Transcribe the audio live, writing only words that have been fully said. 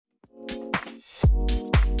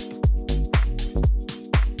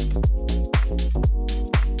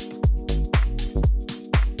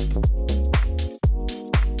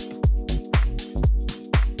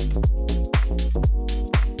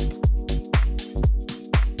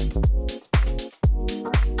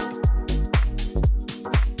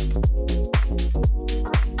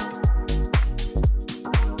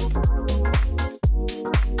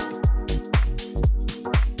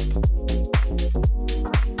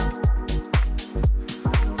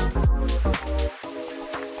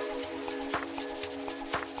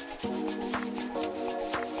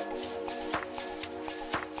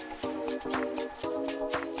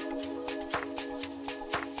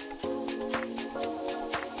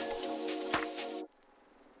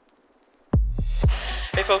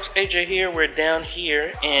folks, AJ here. We're down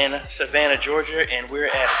here in Savannah, Georgia, and we're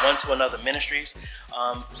at Another Ministries.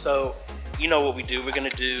 So you know what we do. We're gonna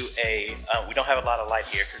do a, we don't have a lot of light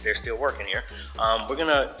here because they're still working here. We're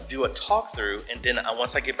gonna do a talk through, and then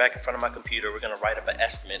once I get back in front of my computer, we're gonna write up an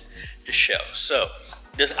estimate to show. So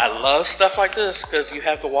I love stuff like this because you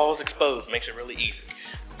have the walls exposed, makes it really easy.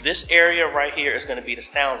 This area right here is gonna be the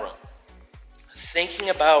sound room. Thinking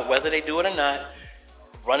about whether they do it or not,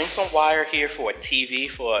 running some wire here for a TV,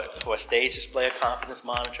 for a stage display, a confidence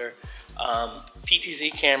monitor,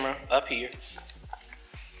 PTZ camera up here.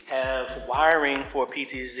 Have wiring for a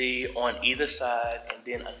PTZ on either side and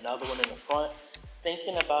then another one in the front.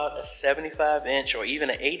 Thinking about a 75-inch or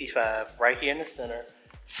even an 85 right here in the center,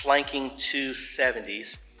 flanking two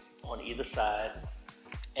 70s on either side.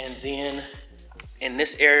 And then in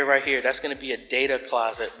this area right here, that's gonna be a data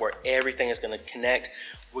closet where everything is gonna connect.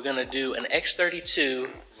 We're gonna do an X32,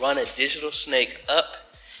 run a digital snake up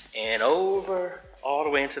and over, all the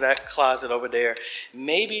way into that closet over there.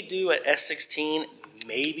 Maybe do an S16,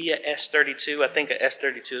 maybe a S32. I think a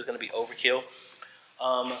S32 is gonna be overkill.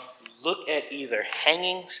 Look at either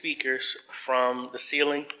hanging speakers from the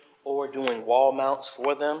ceiling or doing wall mounts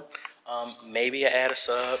for them. Maybe add a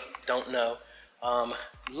sub, don't know.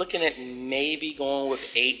 Looking at maybe going with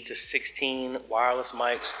 8 to 16 wireless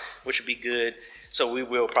mics, which would be good. So we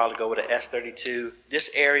will probably go with an S32. This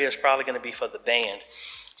area is probably going to be for the band.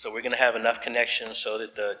 So we're going to have enough connections so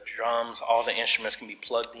that the drums, all the instruments can be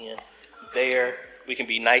plugged in there. We can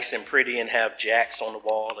be nice and pretty and have jacks on the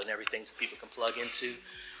wall and everything so people can plug into.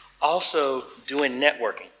 Also doing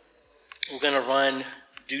networking. We're going to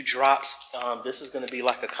do drops. This is going to be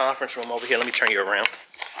like a conference room over here. Let me turn you around.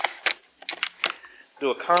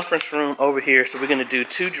 Do a conference room over here. So we're going to do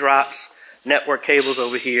 2 drops, network cables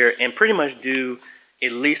over here, and pretty much do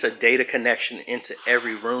at least a data connection into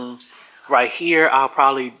every room. Right here, I'll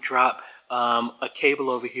probably drop a cable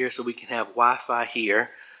over here so we can have Wi-Fi here,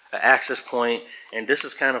 an access point, and this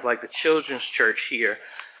is kind of like the children's church here.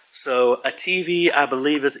 So a TV, I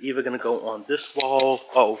believe, is either going to go on this wall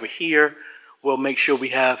or over here. We'll make sure we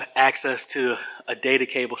have access to a data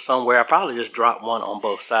cable somewhere. I'll probably just drop one on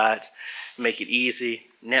both sides, make it easy.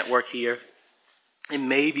 Network here. And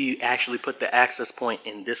maybe actually put the access point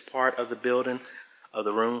in this part of the building, of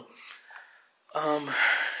the room.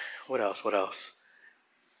 What else?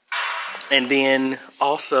 And then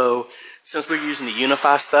also, since we're using the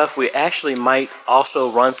Unify stuff, we actually might also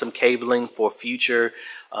run some cabling for future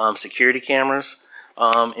security cameras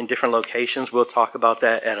in different locations. We'll talk about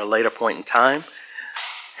that at a later point in time.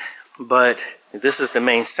 But this is the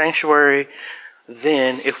main sanctuary.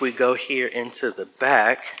 Then if we go here into the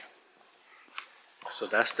back, so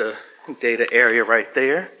that's the data area right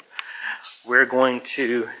there. We're going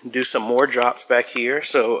to do some more drops back here.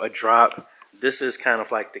 So a drop, this is kind of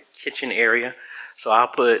like the kitchen area. So I'll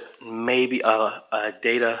put maybe a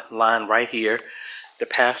data line right here. The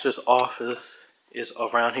pastor's office is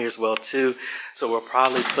around here as well too. So we'll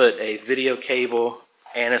probably put a video cable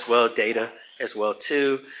and as well data as well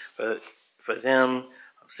too. But for them,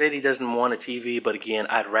 Sadie doesn't want a TV, but again,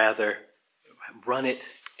 I'd rather run it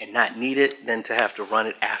and not need it than to have to run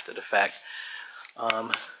it after the fact.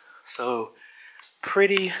 So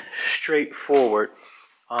pretty straightforward.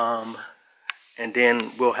 And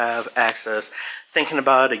then we'll have access. Thinking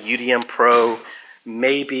about a UDM Pro,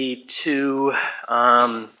 maybe 2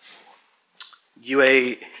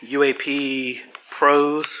 UAP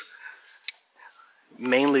Pros,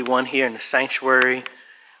 mainly one here in the sanctuary.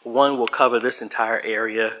 One will cover this entire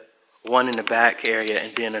area, one in the back area,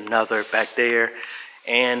 and then another back there.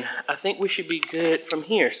 And I think we should be good from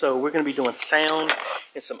here. So we're going to be doing sound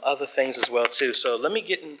and some other things as well too. So let me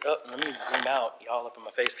get let me zoom out, y'all up in my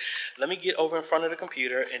face. Let me get over in front of the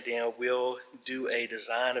computer, and then we'll do a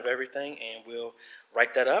design of everything, and we'll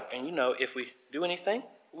write that up. And you know, if we do anything,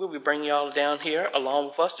 we'll be bringing y'all down here along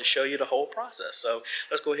with us to show you the whole process. So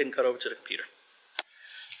let's go ahead and cut over to the computer.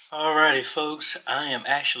 Alrighty folks, I am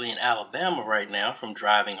actually in Alabama right now from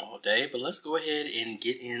driving all day, but let's go ahead and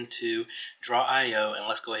get into Draw.io and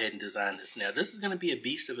let's go ahead and design this. Now this is going to be a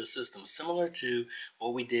beast of a system similar to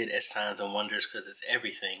what we did at Signs and Wonders because it's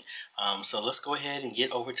everything. So let's go ahead and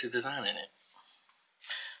get over to designing it.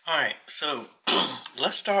 Alright, so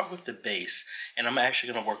let's start with the base, and I'm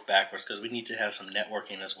actually going to work backwards because we need to have some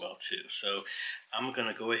networking as well too. So I'm going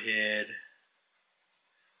to go ahead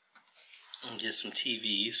and get some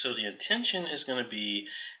TVs. So the intention is going to be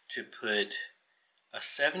to put a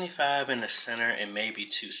 75 in the center and maybe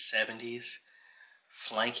 2 70s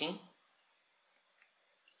flanking.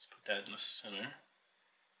 Let's put that in the center.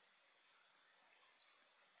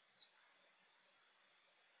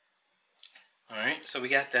 All right, so we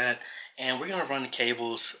got that, and we're gonna run the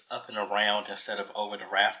cables up and around instead of over the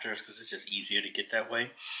rafters because it's just easier to get that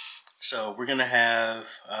way. So we're gonna have,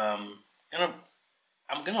 I'm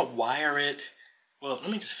gonna wire it. Well, let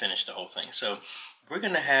me just finish the whole thing. So we're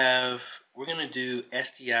gonna do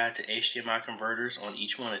SDI to HDMI converters on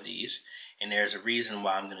each one of these, and there's a reason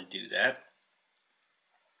why I'm gonna do that.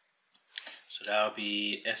 So that'll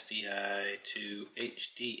be SDI to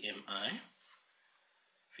HDMI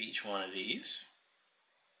for each one of these.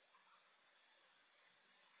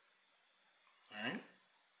 All right.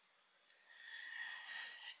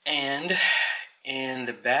 And in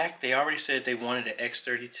the back, they already said they wanted an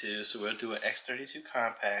X32, so we'll do an X32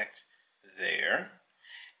 compact there.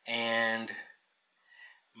 And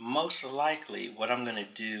most likely, what I'm going to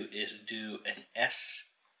do is do an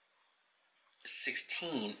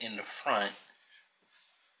S16 in the front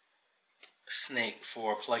snake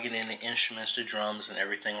for plugging in the instruments, the drums, and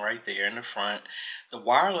everything right there in the front. The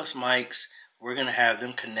wireless mics, we're going to have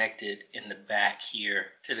them connected in the back here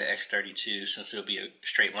to the X32 since it'll be a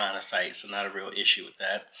straight line of sight, so not a real issue with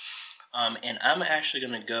that. And I'm actually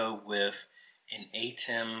going to go with an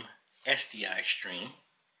ATEM SDI stream.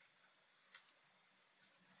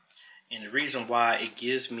 And the reason why, it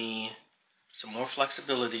gives me some more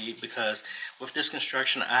flexibility, because with this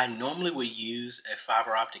construction I normally would use a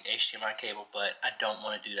fiber optic HDMI cable, but I don't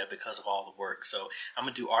want to do that because of all the work. So I'm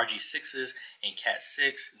going to do RG6s and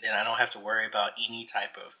Cat6, then I don't have to worry about any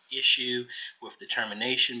type of issue with the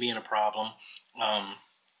termination being a problem.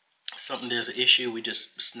 There's an issue, we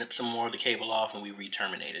just snip some more of the cable off and we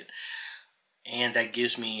re-terminate it. And that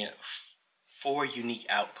gives me 4 unique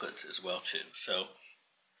outputs as well too. So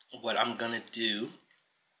what I'm going to do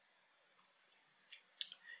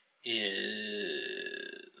is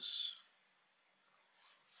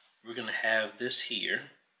we're going to have this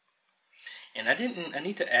here, and I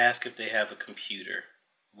need to ask if they have a computer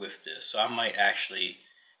with this, so I might actually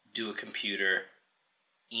do a computer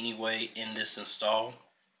anyway in this install.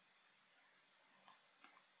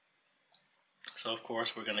 So of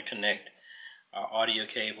course we're going to connect our audio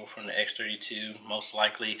cable from the X32, most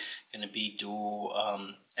likely going to be dual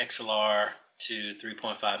XLR to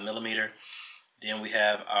 3.5 millimeter. Then we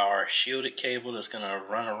have our shielded cable that's going to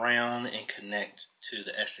run around and connect to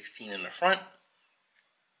the S16 in the front.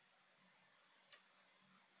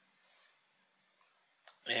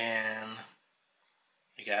 And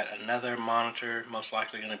we got another monitor, most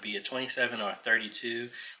likely going to be a 27 or a 32,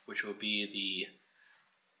 which will be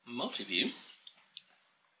the multi-view.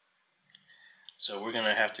 So we're going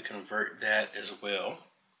to have to convert that as well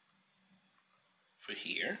for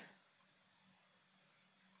here.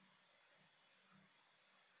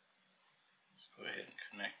 Go ahead and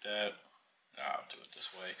connect that. I'll do it this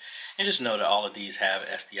way. And just know that all of these have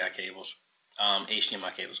SDI cables,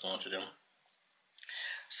 HDMI cables going to them.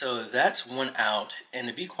 So that's one out. And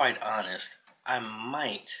to be quite honest, I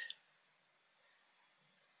might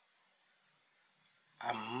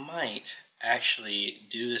actually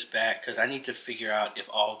do this back, because I need to figure out if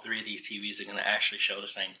all 3 of these TVs are going to actually show the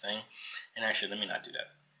same thing. And actually, let me not do that.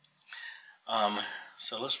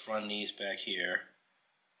 So let's run these back here.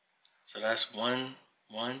 So that's 1,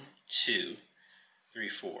 2, 3,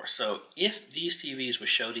 4. So if these TVs would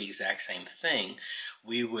show the exact same thing,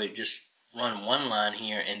 we would just run one line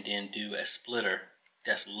here and then do a splitter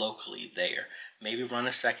that's locally there. Maybe run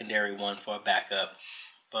a secondary one for a backup.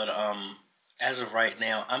 But as of right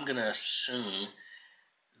now, I'm going to assume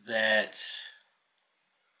that,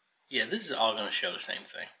 yeah, this is all going to show the same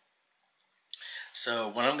thing. So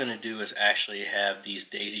what I'm going to do is actually have these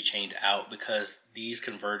daisy chained out, because these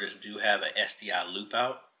converters do have a SDI loop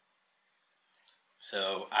out.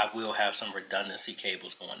 So I will have some redundancy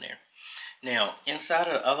cables going there. Now, inside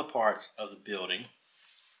of the other parts of the building,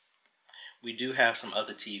 we do have some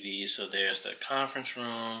other TVs. So there's the conference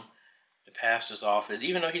room, the pastor's office.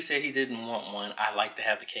 Even though he said he didn't want one, I like to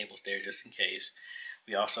have the cables there just in case.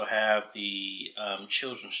 We also have the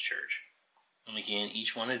children's church. And again,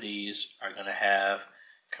 each one of these are going to have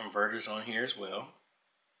converters on here as well.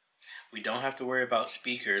 We don't have to worry about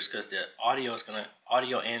speakers, because the audio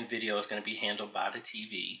and video is going to be handled by the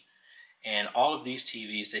TV. And all of these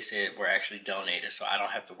TVs, they said, were actually donated, so I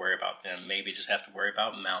don't have to worry about them. Maybe just have to worry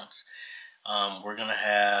about mounts. We're going to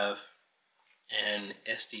have an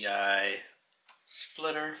SDI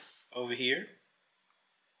splitter over here,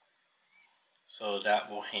 so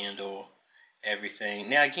that will handle everything.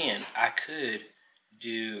 Now again, I could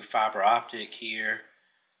do fiber optic here,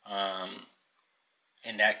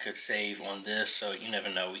 and that could save on this, so you never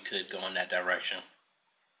know, we could go in that direction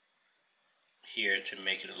here to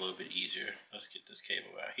make it a little bit easier. Let's get this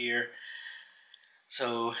cable out here.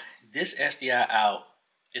 So this SDI out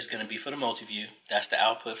is going to be for the multi-view. That's the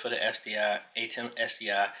output for the SDI, ATEM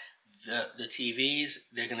SDI. The TVs,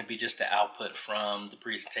 they're going to be just the output from the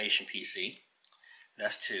presentation PC.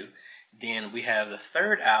 That's two. Then we have the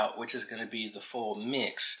third out, which is going to be the full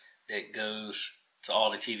mix that goes to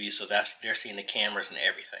all the TVs. So they're seeing the cameras and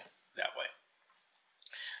everything that way.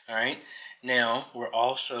 All right. Now we're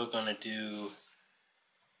also going to do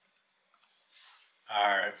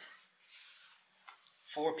our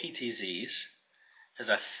 4 PTZs, because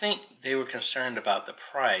I think they were concerned about the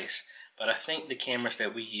price, but I think the cameras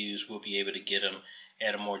that we use will be able to get them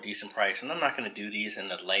at a more decent price. And I'm not going to do these in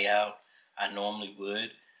the layout I normally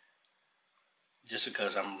would, just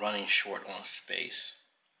because I'm running short on space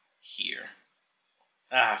here.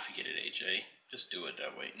 Forget it, AJ. Just do it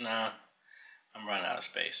that way. Nah, I'm running out of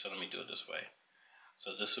space, so let me do it this way.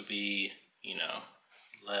 So this will be, you know,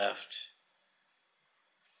 left,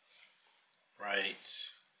 right,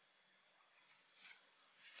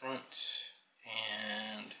 front,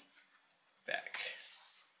 and back.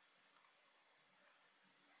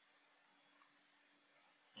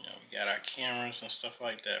 You know, we got our cameras and stuff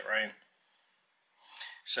like that, right?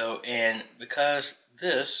 So, and because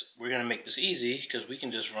this, we're going to make this easy because we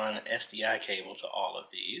can just run an SDI cable to all of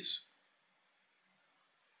these.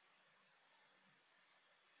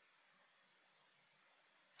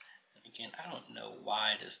 And again, I don't know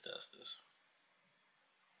why this does this.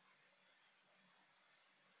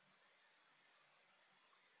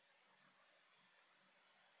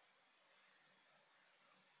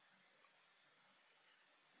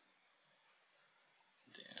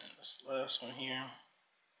 Then this last one here.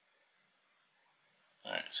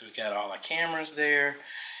 Alright, so we got all our cameras there,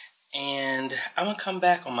 and I'm going to come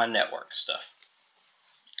back on my network stuff.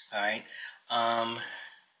 Alright,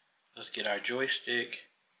 let's get our joystick,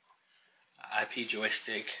 IP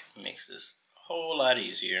joystick, makes this a whole lot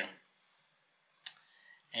easier.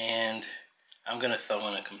 And I'm going to throw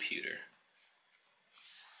in a computer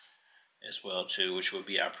as well too, which will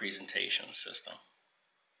be our presentation system.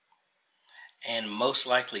 And most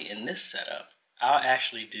likely in this setup, I'll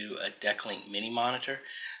actually do a Decklink mini monitor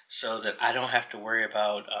so that I don't have to worry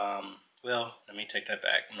about, well, let me take that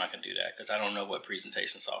back. I'm not going to do that because I don't know what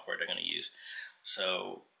presentation software they're going to use.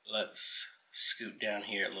 So let's scoot down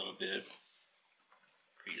here a little bit.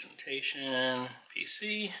 Presentation,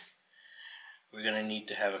 PC. We're going to need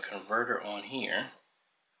to have a converter on here,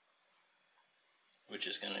 which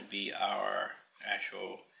is going to be our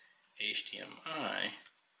actual HDMI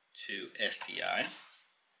to SDI.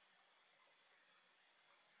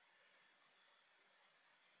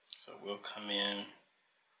 So we'll come in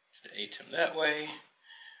to the ATEM that way.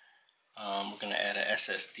 We're going to add an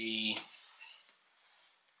SSD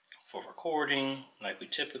for recording like we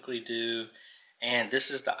typically do. And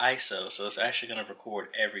this is the ISO, so it's actually going to record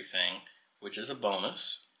everything, which is a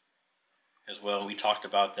bonus as well. We talked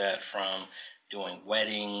about that from doing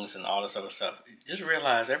weddings and all this other stuff. Just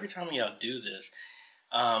realize every time y'all do this,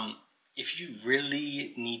 if you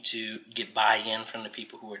really need to get buy-in from the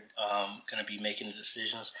people who are going to be making the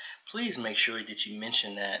decisions, please make sure that you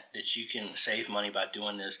mention that you can save money by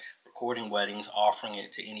doing this, recording weddings, offering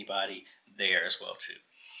it to anybody there as well too.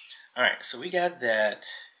 All right, so we got that.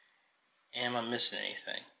 Am I missing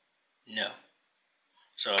anything? No.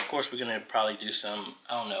 So of course we're going to probably do some,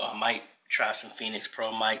 I don't know, I might try some Phoenix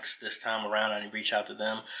Pro mics this time around. I need to reach out to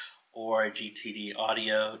them. Or GTD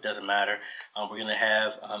audio, doesn't matter. We're going to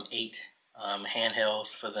have 8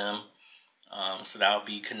 handhelds for them. So that will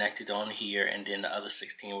be connected on here, and then the other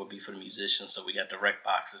 16 will be for the musicians. So we got direct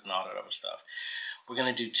boxes and all that other stuff. We're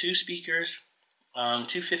going to do 2 speakers, 2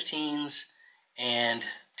 15s, and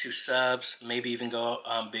 2 subs, maybe even go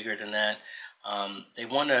bigger than that. They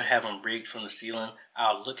want to have them rigged from the ceiling.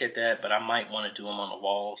 I'll look at that, but I might want to do them on the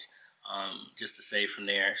walls. Just to save from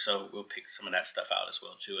there, so we'll pick some of that stuff out as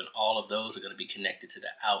well too, and all of those are going to be connected to the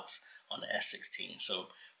outs on the S16, so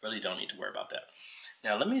really don't need to worry about that.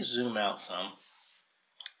 Now let me zoom out some,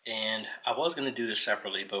 and I was going to do this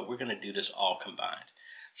separately, but we're going to do this all combined.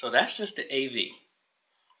 So that's just the AV.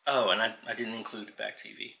 Oh, and I didn't include the back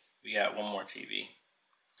TV. We got one more TV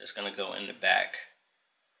that's going to go in the back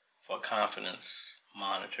for a confidence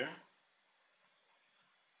monitor.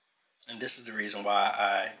 And this is the reason why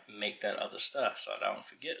I make that other stuff, so I don't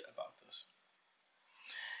forget about this.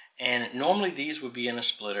 And normally these would be in a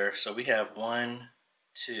splitter, so we have 1,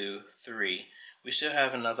 2, 3. We still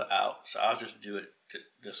have another out, so I'll just do it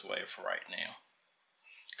this way for right now.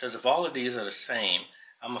 Because if all of these are the same,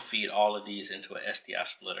 I'm going to feed all of these into an SDI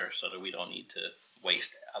splitter so that we don't need to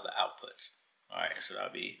waste other outputs. Alright, so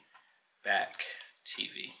that'll be back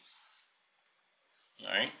TV.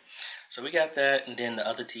 Alright, So we got that, and then the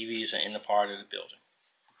other TVs are in the part of the building.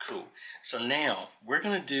 Cool. So now we're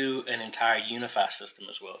going to do an entire unified system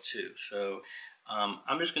as well too. So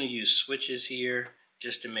I'm just going to use switches here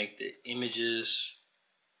just to make the images,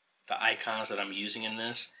 the icons that I'm using in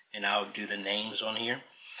this, and I'll do the names on here.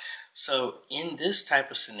 So in this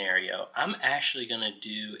type of scenario, I'm actually going to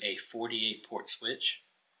do a 48 port switch.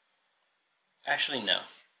 Actually, no.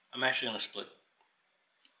 I'm actually going to split.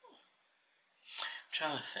 I'm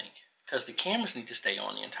trying to think, because the cameras need to stay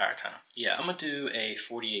on the entire time. Yeah, I'm going to do a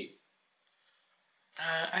 48.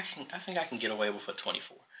 I think I can get away with a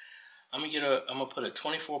 24. I'm gonna put a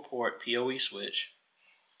 24 port PoE switch.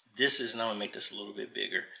 This is, and I'm gonna make this a little bit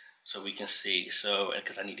bigger so we can see. So,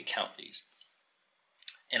 because I need to count these.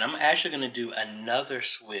 And I'm actually gonna do another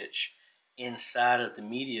switch inside of the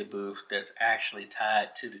media booth that's actually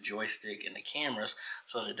tied to the joystick and the cameras,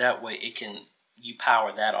 so that way it can, you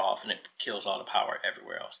power that off and it kills all the power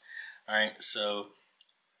everywhere else. All right, so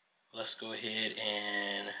let's go ahead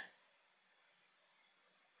and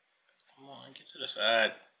come on, get to the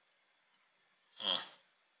side.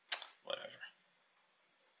 Whatever.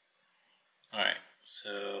 All right,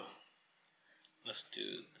 so let's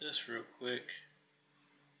do this real quick.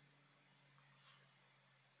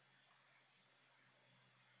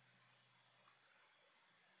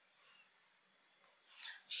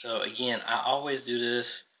 So again, I always do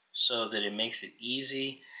this so that it makes it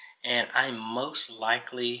easy, and I most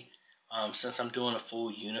likely, since I'm doing a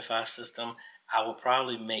full unified system, I will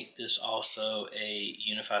probably make this also a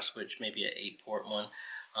unified switch, maybe an 8-port one,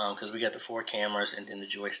 because we got the 4 cameras and then the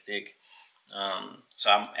joystick. So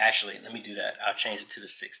I'm actually, let me do that. I'll change it to the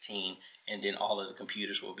 16, and then all of the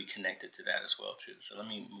computers will be connected to that as well too. So let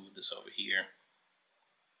me move this over here.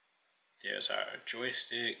 There's our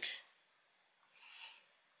joystick.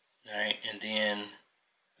 All right, and then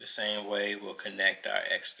the same way we'll connect our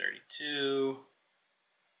X32.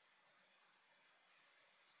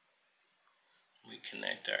 We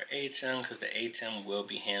connect our ATEM because the ATEM will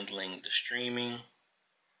be handling the streaming.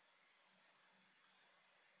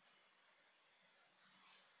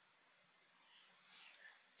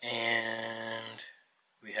 And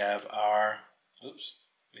we have our,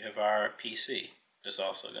 PC that's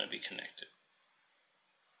also going to be connected.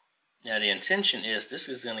 Now the intention is this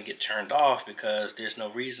is going to get turned off because there's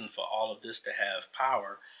no reason for all of this to have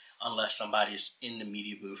power unless somebody's in the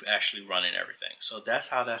media booth actually running everything. So that's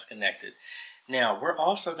how that's connected. Now we're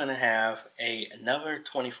also going to have another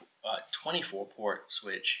 24 port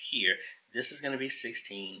switch here. This is going to be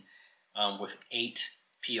 16 with 8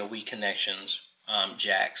 PoE connections,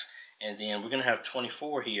 jacks, and then we're going to have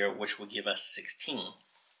 24 here, which will give us 16.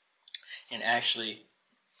 And actually,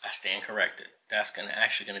 I stand corrected. That's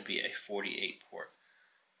actually going to be a 48 port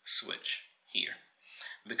switch here,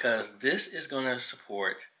 because this is going to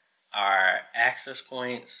support our access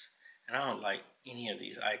points. And I don't like any of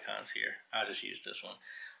these icons here. I'll just use this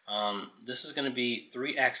one. This is going to be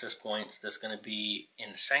 3 access points. That's going to be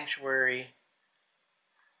in the sanctuary,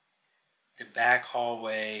 the back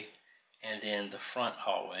hallway, and then the front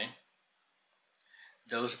hallway.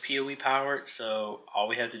 Those are PoE powered, so all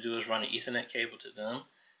we have to do is run an Ethernet cable to them.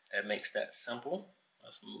 That makes that simple.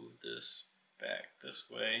 Let's move this back this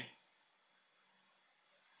way.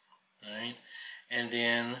 All right, and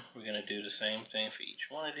then we're going to do the same thing for each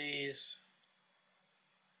one of these.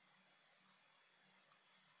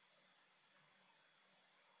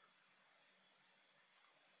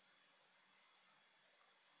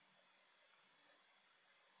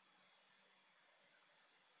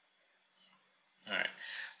 All right,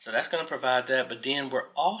 so that's going to provide that, but then we're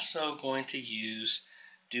also going to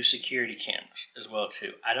do security cameras as well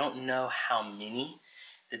too. I don't know how many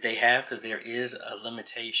that they have because there is a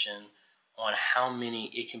limitation on how many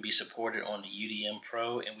it can be supported on the UDM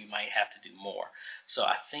Pro, and we might have to do more. So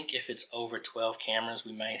I think if it's over 12 cameras,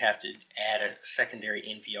 we might have to add a secondary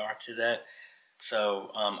NVR to that.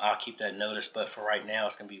 So I'll keep that notice, but for right now,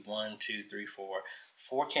 it's going to be 1, 2, 3,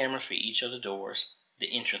 4 cameras for each of the doors,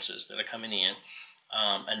 the entrances that are coming in.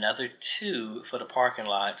 Another 2 for the parking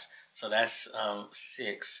lots, so that's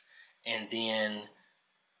 6, and then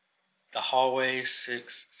the hallways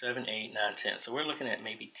 6, 7, 8, 9, 10. So we're looking at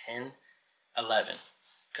maybe 10, 11,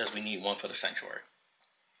 because we need one for the sanctuary.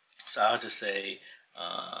 So I'll just say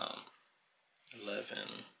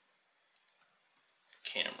 11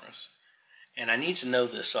 cameras, and I need to know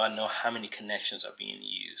this so I know how many connections are being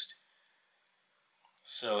used.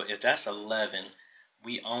 So if that's 11,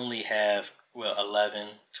 we only have, well, 11,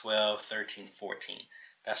 12, 13, 14.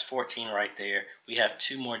 That's 14 right there. We have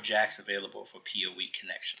 2 more jacks available for PoE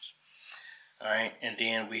connections. All right, and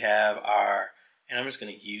then we have our, and I'm just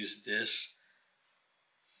going to use this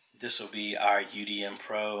this will be our UDM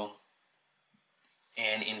Pro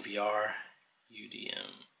and NVR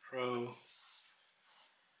UDM Pro.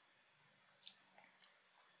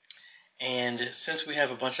 And since we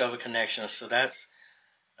have a bunch of other connections, so that's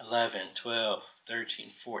 11, 12,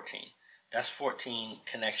 13, 14. That's 14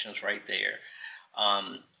 connections right there.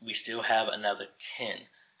 We still have another 10.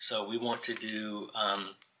 So we want to do,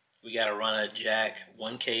 we got to run a jack,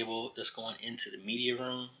 one cable that's going into the media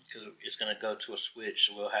room because it's going to go to a switch.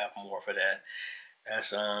 So we'll have more for that.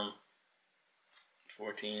 That's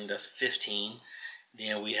 14, that's 15.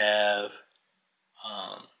 Then we have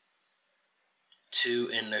 2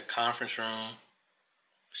 in the conference room,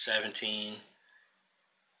 17,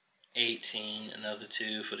 18, another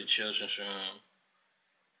 2 for the children's room.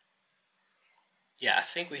 Yeah, I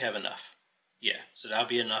think we have enough. Yeah, so that'll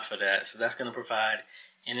be enough for that. So that's going to provide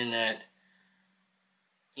internet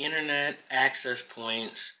access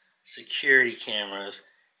points, security cameras,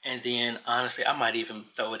 and then honestly, I might even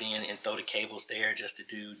throw it in and throw the cables there just to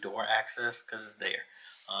do door access because it's there.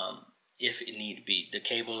 If it need to be, the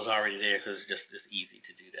cable is already there because it's easy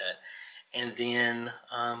to do that. And then,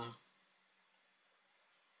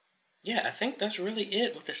 yeah, I think that's really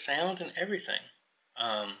it with the sound and everything.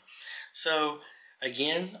 So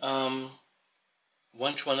again,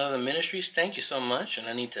 One to Another Ministries, thank you so much. And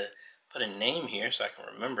I need to put a name here so I can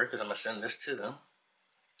remember because I'm going to send this to them.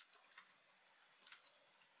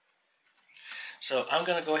 So I'm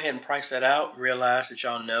going to go ahead and price that out. Realize that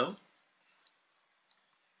y'all know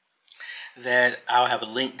that I'll have a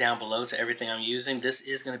link down below to everything I'm using. This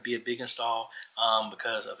is going to be a big install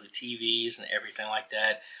because of the TVs and everything like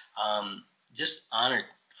that. Just honored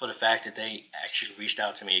for the fact that they actually reached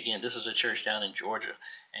out to me. Again, this is a church down in Georgia,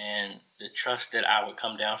 and the trust that I would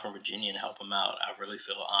come down from Virginia and help them out, I really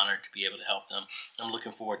feel honored to be able to help them. I'm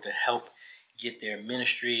looking forward to help get their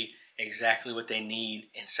ministry exactly what they need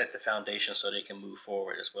and set the foundation so they can move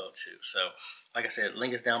forward as well too. So like I said,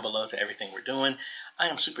 link is down below to everything we're doing. I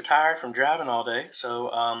am super tired from driving all day, so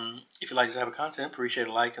if you like this type of content, appreciate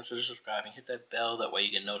a like, consider subscribing, hit that bell, that way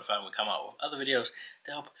you get notified when we come out with other videos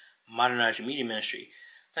to help modernize your media ministry.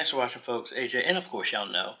 Thanks for watching, folks. AJ, and of course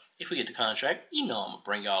y'all know, if we get the contract, you know I'm gonna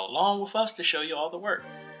bring y'all along with us to show you all the work.